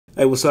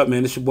Hey, what's up,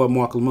 man? It's your boy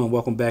Mark Lamont.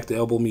 Welcome back to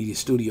Elbow Media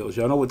Studios.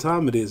 Y'all know what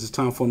time it is. It's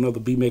time for another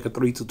BeatMaker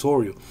 3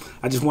 tutorial.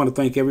 I just want to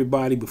thank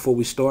everybody before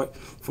we start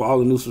for all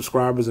the new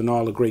subscribers and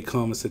all the great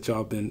comments that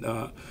y'all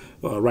been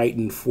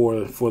writing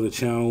for the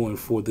channel and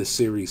for this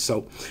series.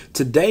 So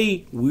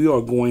today we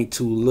are going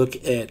to look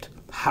at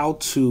how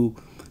to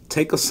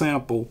take a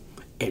sample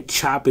and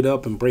chop it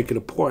up and break it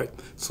apart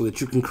so that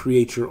you can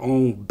create your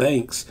own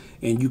banks,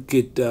 and you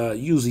could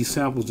use these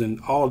samples in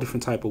all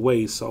different type of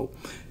ways. So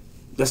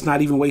let's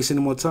not even waste any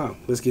more time.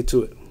 Let's get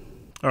to it.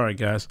 All right,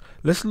 guys,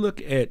 let's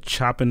look at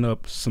chopping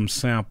up some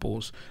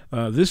samples.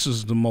 This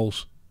is the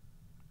most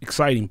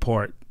exciting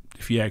part,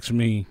 if you ask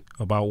me,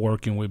 about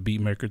working with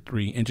BeatMaker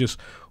 3 and just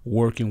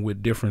working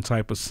with different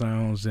type of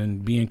sounds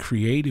and being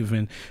creative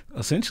and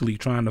essentially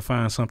trying to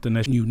find something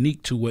that's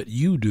unique to what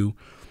you do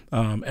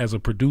as a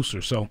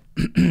producer. So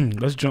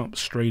let's jump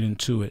straight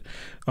into it.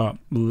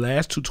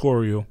 Last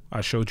tutorial,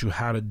 I showed you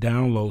how to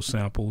download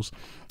samples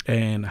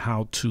and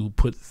how to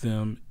put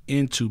them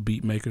into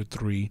BeatMaker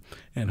 3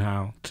 and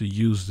how to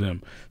use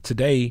them.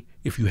 Today,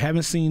 if you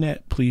haven't seen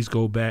that, please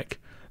go back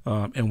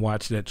and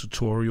watch that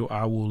tutorial.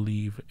 I will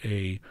leave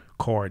a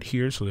card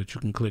here so that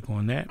you can click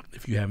on that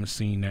if you haven't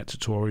seen that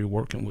tutorial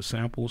working with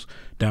samples,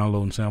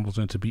 downloading samples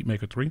into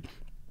BeatMaker 3.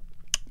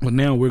 But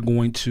now we're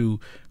going to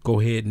go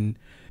ahead and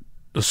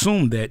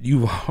assume that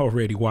you've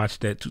already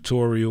watched that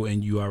tutorial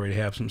and you already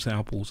have some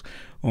samples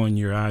on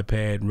your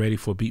iPad ready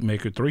for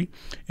BeatMaker 3,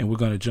 and we're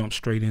going to jump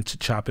straight into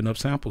chopping up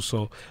samples.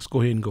 So let's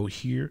go ahead and go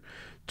here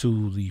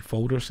to the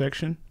folder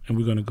section, and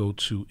we're going to go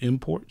to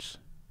imports,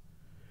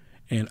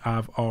 and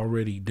I've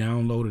already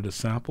downloaded a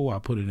sample. I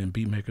put it in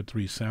BeatMaker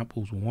 3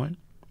 samples 1,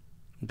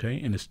 okay,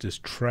 and it's this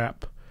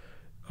trap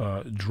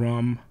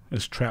drum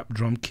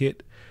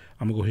kit.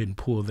 I'm gonna go ahead and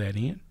pull that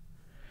in.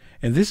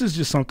 And this is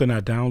just something I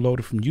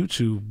downloaded from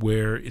YouTube,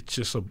 where it's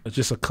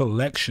just a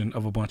collection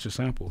of a bunch of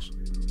samples.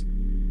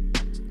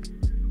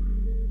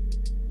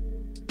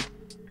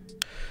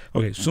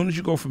 Okay, as soon as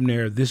you go from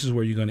there, this is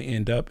where you're going to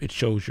end up. It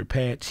shows your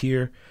pads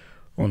here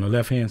on the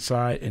left-hand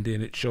side, and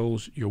then it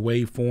shows your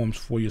waveforms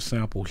for your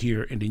sample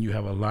here, and then you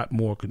have a lot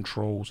more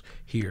controls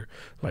here,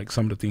 like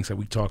some of the things that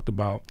we talked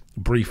about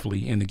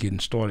briefly in the getting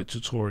started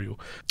tutorial.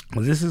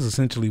 Well, this is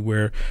essentially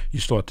where you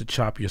start to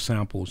chop your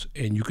samples,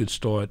 and you can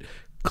start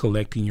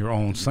collecting your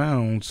own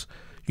sounds,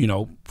 you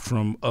know,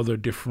 from other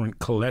different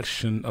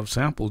collection of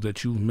samples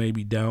that you've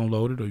maybe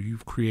downloaded or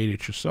you've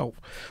created yourself.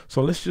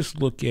 So let's just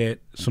look at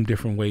some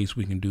different ways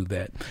we can do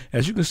that.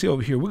 As you can see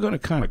over here, we're going to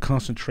kind of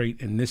concentrate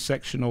in this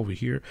section over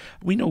here.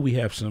 We know we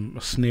have some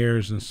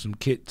snares and some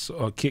kicks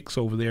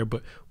over there,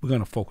 but we're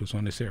going to focus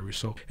on this area.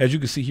 So as you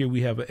can see here,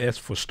 we have an S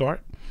for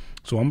start.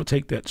 So I'm going to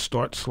take that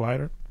start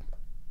slider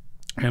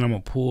and I'm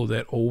going to pull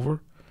that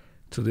over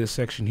to this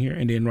section here,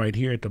 and then right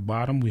here at the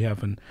bottom we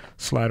have a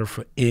slider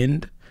for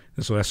end,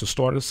 and so that's the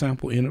start of the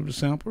sample, end of the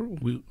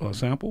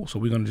sample. So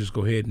we're going to just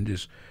go ahead and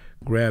just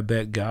grab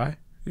that guy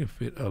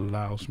if it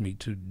allows me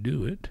to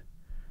do it.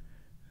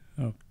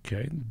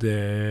 Okay,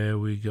 there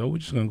we go. We're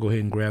just going to go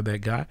ahead and grab that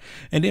guy,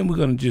 and then we're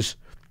going to just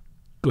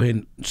go ahead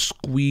and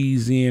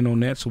squeeze in on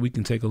that so we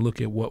can take a look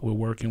at what we're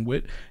working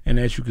with. And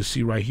as you can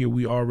see right here,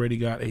 we already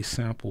got a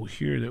sample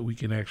here that we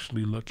can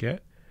actually look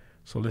at.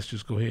 So let's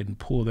just go ahead and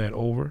pull that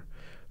over.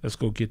 Let's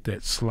go get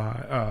that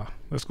slide.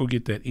 Let's go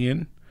get that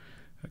in.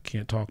 I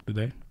can't talk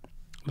today.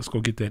 Let's go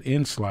get that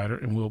in slider,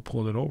 and we'll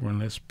pull it over, and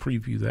let's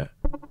preview that.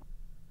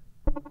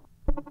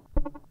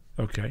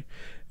 Okay,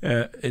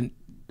 and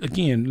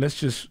again, let's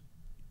just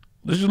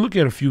look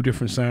at a few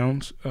different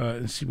sounds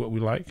and see what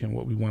we like and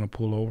what we want to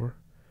pull over.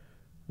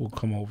 We'll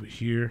come over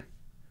here,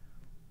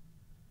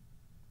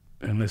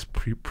 and let's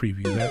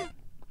preview that.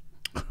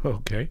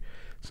 Okay,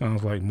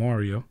 sounds like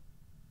Mario.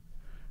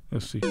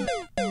 Let's see.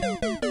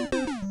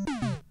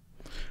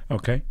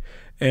 Okay,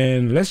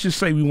 and let's just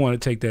say we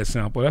want to take that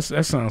sample.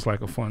 That sounds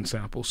like a fun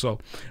sample. So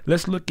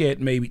let's look at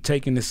maybe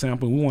taking this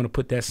sample. We want to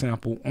put that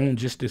sample on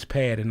just this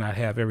pad and not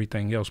have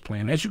everything else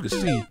playing. As you can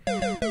see,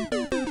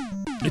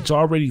 it's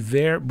already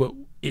there, but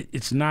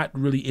it's not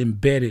really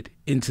embedded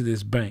into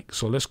this bank.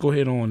 So let's go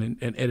ahead on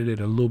and edit it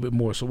a little bit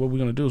more. So what we're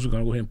going to do is we're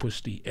going to go ahead and push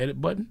the edit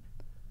button.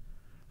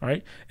 All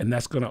right, and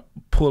that's going to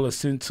pull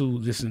us into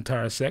this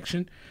entire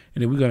section,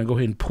 and then we're going to go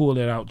ahead and pull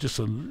that out just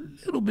a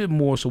little bit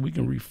more so we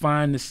can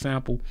refine this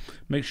sample.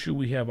 Make sure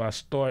we have our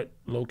start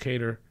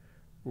locator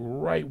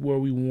right where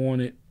we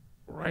want it,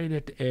 right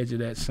at the edge of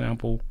that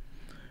sample,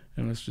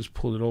 and let's just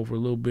pull it over a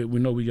little bit.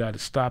 We know we got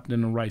it stopped in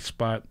the right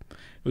spot.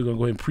 We're going to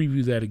go ahead and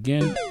preview that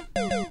again.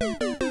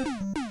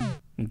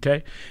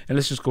 Okay, and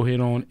let's just go ahead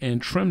on and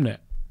trim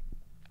that.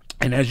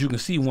 And as you can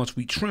see, once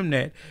we trim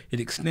that, it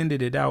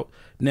extended it out.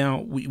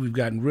 Now we've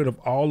gotten rid of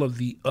all of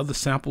the other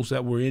samples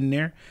that were in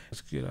there.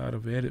 Let's get out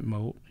of edit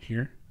mode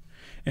here.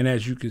 And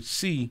as you can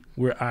see,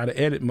 we're out of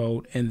edit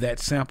mode, and that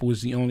sample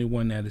is the only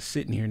one that is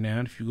sitting here now.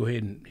 If you go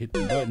ahead and hit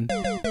the button,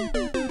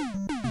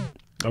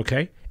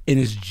 okay, and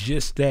it's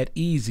just that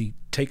easy.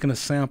 Taking a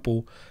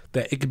sample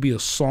that it could be a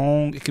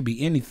song, it could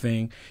be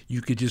anything.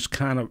 You could just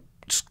kind of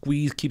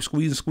squeeze, keep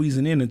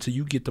squeezing in until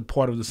you get the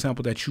part of the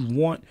sample that you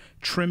want,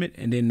 trim it,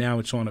 and then now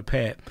it's on a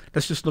pad.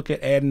 Let's just look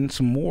at adding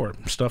some more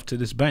stuff to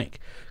this bank,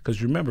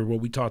 because remember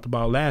what we talked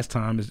about last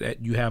time is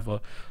that you have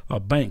a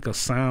bank, a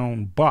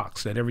sound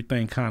box that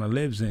everything kind of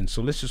lives in.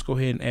 So let's just go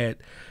ahead and add,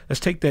 let's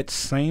take that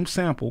same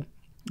sample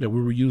that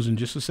we were using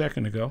just a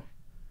second ago.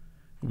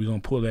 We're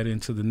going to pull that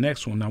into the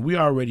next one. Now, we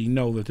already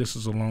know that this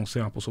is a long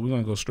sample, so we're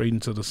going to go straight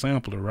into the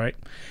sampler, right?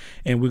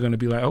 And we're going to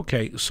be like,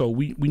 okay, so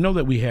we know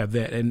that we have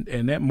that,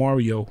 and that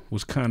Mario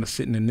was kind of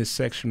sitting in this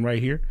section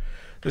right here.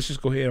 Let's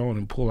just go ahead on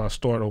and pull our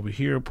start over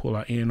here, pull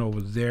our end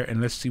over there, and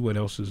let's see what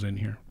else is in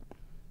here.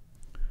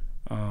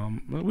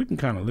 We can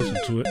kind of listen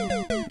to it.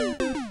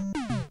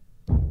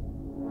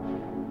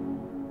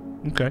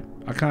 Okay,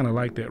 I kind of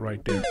like that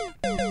right there.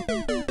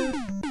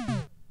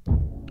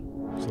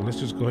 So let's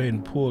just go ahead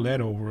and pull that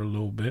over a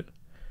little bit,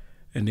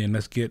 and then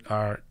let's get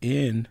our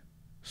end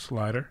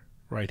slider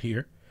right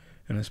here,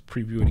 and let's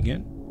preview it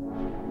again.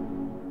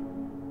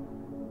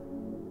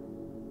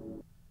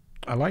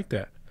 I like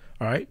that.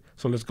 All right,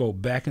 so let's go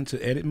back into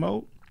edit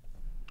mode.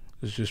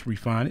 Let's just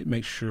refine it,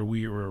 make sure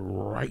we are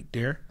right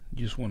there.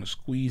 You just want to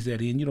squeeze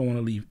that in. You don't want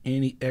to leave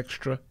any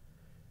extra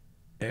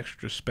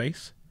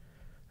space.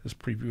 Let's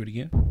preview it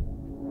again.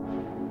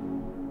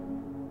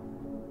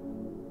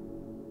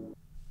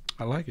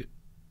 I like it.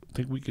 I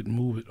think we could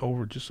move it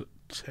over just a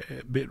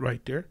tad bit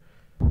right there.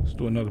 Let's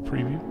do another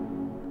preview.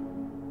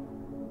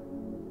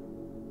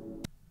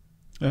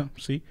 Yeah,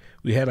 see,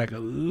 we had like a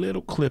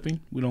little clipping.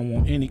 We don't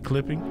want any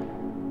clipping.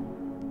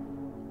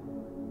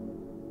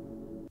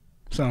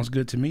 Sounds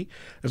good to me.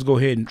 Let's go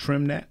ahead and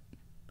trim that.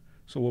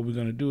 So what we're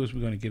going to do is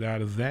we're going to get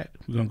out of that.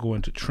 We're going to go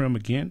into trim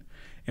again,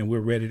 and we're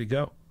ready to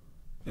go.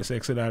 Let's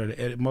exit out of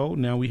the edit mode.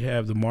 Now we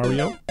have the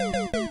Mario,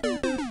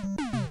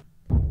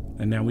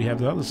 and now we have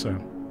the other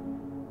sound.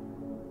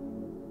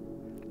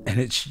 And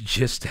it's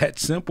just that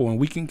simple, and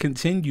we can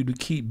continue to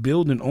keep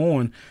building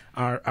on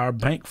our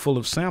bank full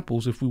of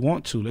samples if we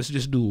want to. Let's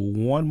just do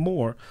one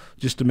more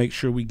just to make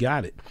sure we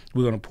got it.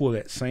 We're going to pull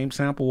that same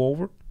sample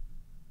over.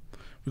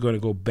 We're going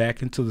to go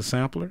back into the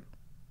sampler.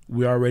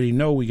 We already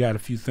know we got a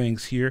few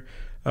things here.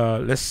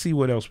 Let's see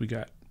what else we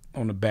got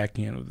on the back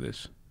end of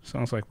this.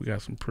 Sounds like we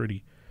got some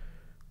pretty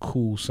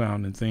cool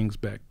sounding things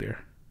back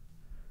there.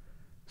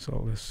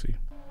 So let's see.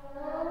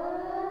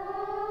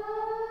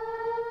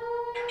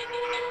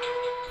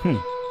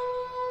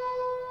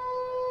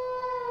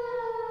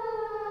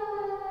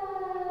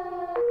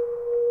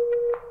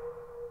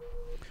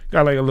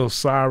 Got like a little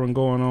siren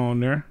going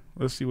on there.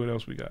 Let's see what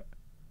else we got.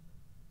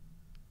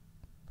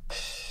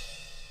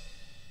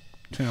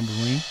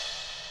 Tambourine.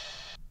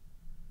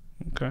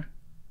 Okay.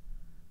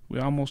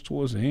 We're almost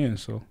towards the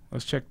end, so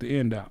let's check the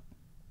end out.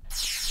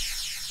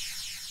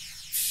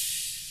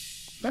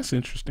 That's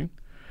interesting.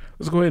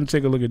 Let's go ahead and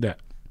take a look at that.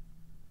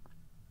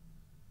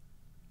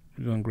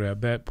 We're going to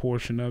grab that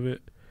portion of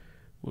it.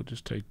 We'll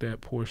just take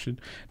that portion.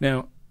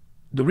 Now,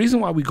 the reason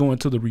why we go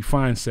into the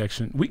refine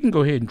section, we can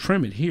go ahead and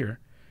trim it here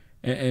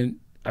and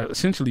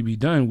essentially be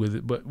done with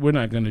it, but we're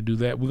not going to do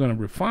that. We're going to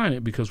refine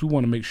it because we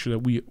want to make sure that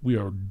we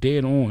are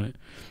dead on it.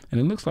 And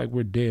it looks like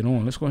we're dead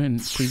on. Let's go ahead and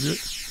preview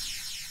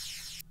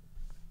it.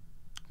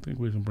 I think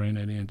we can bring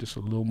that in just a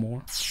little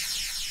more.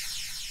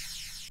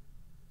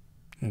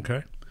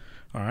 Okay.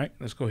 All right.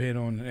 Let's go ahead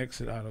on and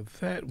exit out of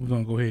that. We're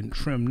going to go ahead and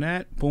trim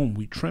that. Boom.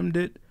 We trimmed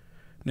it.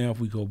 Now,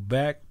 if we go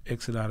back,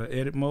 exit out of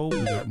edit mode,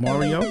 we got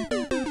Mario. Got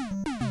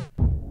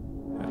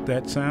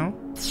that sound.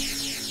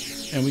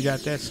 And we got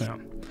that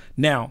sound.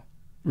 Now,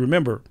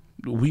 remember,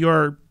 we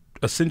are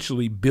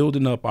essentially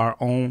building up our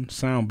own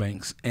sound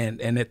banks. And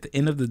at the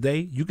end of the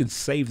day, you can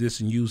save this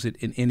and use it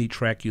in any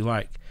track you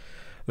like.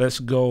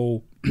 Let's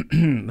go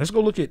let's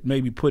go look at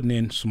maybe putting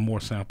in some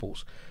more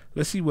samples.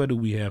 Let's see, where do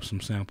we have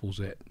some samples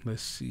at?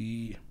 Let's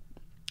see.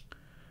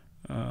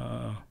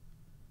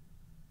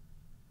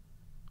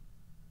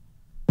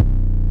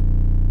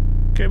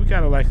 Okay, we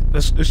gotta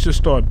let's just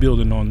start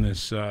building on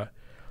this.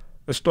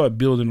 Let's start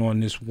building on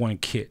this one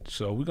kit.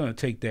 So we're gonna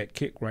take that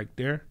kit right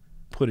there,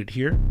 put it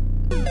here.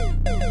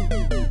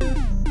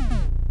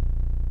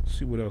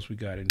 See what else we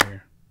got in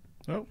there.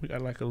 Oh, we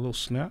got like a little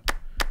snap,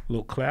 a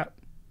little clap.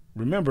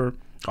 Remember,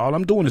 all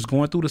I'm doing is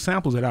going through the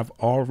samples that I've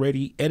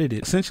already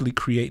edited, essentially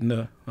creating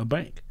a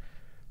bank.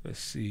 Let's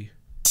see.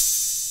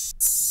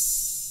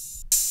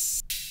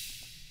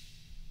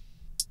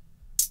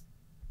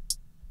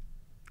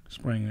 Let's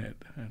bring that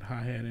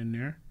hi-hat in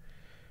there.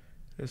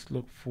 Let's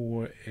look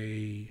for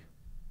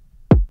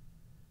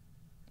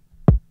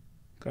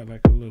got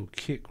like a little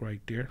kick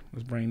right there.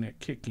 Let's bring that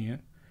kick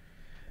in.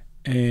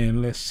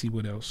 And let's see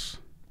what else.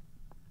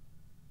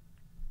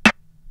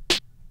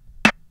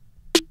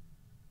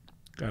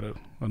 Got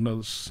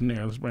another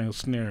snare. Let's bring a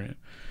snare in.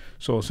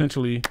 So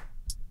essentially,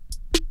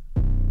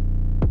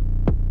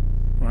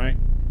 right?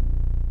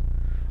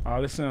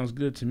 Oh, this sounds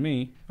good to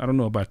me. I don't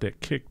know about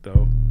that kick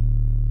though.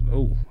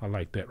 Oh, I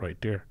like that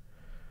right there.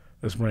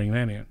 Let's bring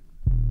that in.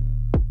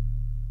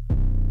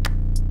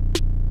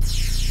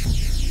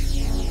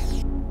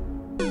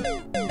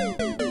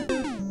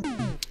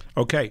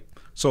 Okay,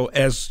 So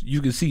as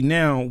you can see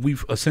now,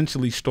 we've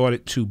essentially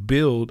started to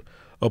build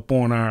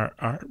upon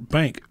our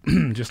bank,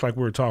 just like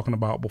we were talking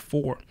about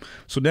before.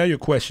 So now your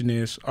question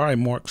is, all right,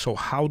 Mark, so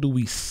how do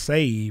we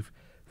save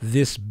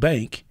this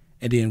bank?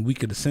 And then we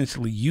could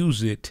essentially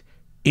use it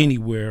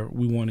anywhere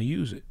we want to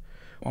use it.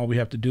 All we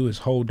have to do is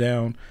hold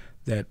down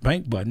that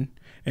bank button,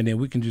 and then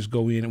we can just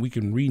go in and we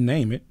can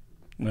rename it.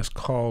 Let's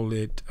call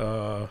it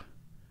BeatMaker.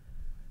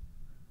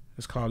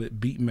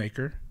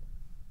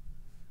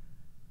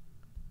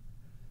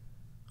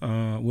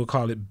 We'll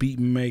call it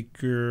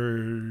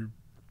BeatMaker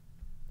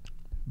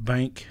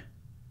Bank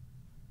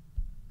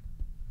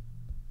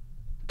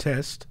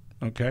Test.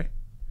 Okay.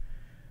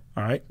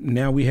 All right.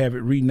 Now we have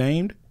it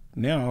renamed.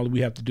 Now all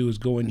we have to do is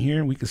go in here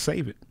and we can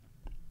save it.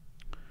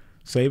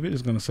 Save it.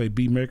 It's going to say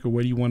BeatMaker.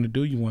 What do you want to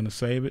do? You want to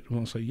save it? We're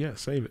going to say, yeah,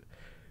 save it.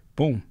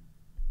 Boom.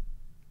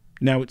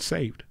 Now it's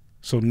saved.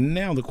 So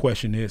now the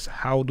question is,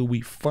 how do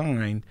we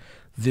find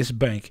this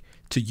bank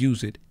to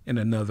use it in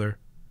another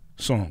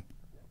song?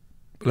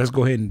 Let's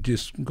go ahead and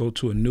just go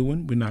to a new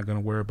one. We're not going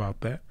to worry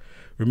about that.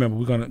 Remember,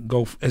 we're going to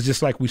go, it's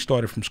just like we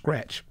started from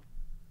scratch.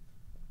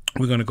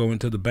 We're going to go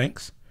into the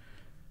banks.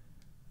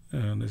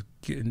 Let's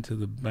get into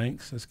the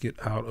banks. Let's get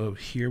out of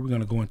here. We're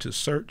going to go into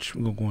search.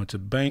 We're going to go into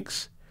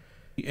banks.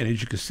 And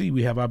as you can see,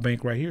 we have our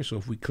bank right here. So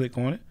if we click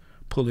on it,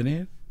 pull it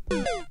in,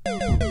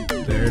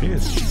 there it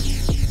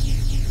is.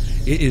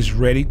 It is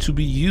ready to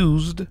be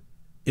used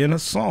in a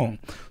song.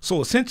 So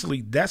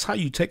essentially, that's how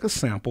you take a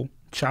sample,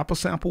 chop a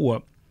sample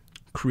up,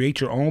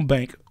 create your own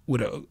bank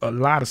with a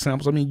lot of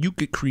samples. I mean, you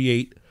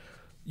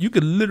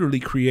could literally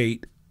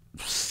create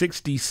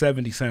 60,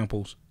 70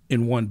 samples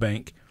in one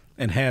bank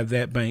and have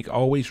that bank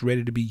always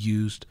ready to be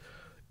used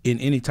in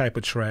any type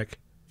of track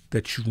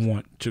that you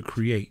want to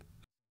create.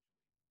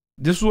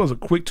 This was a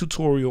quick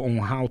tutorial on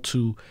how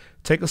to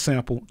take a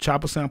sample,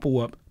 chop a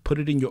sample up, put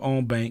it in your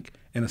own bank,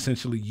 and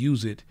essentially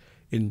use it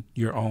in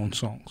your own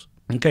songs.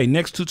 Okay,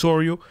 next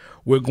tutorial,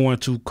 we're going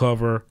to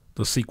cover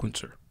the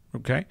sequencer.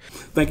 Okay.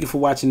 Thank you for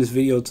watching this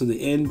video to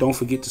the end. Don't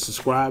forget to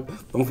subscribe.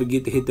 Don't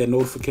forget to hit that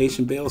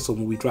notification bell so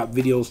when we drop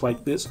videos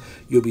like this,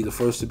 you'll be the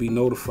first to be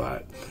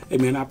notified. Hey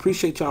man, I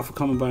appreciate y'all for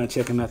coming by and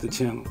checking out the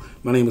channel.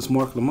 My name is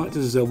Mark Lamont.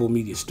 This is Elbow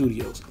Media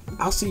Studios.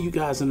 I'll see you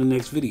guys in the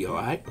next video.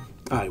 All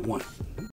right, one.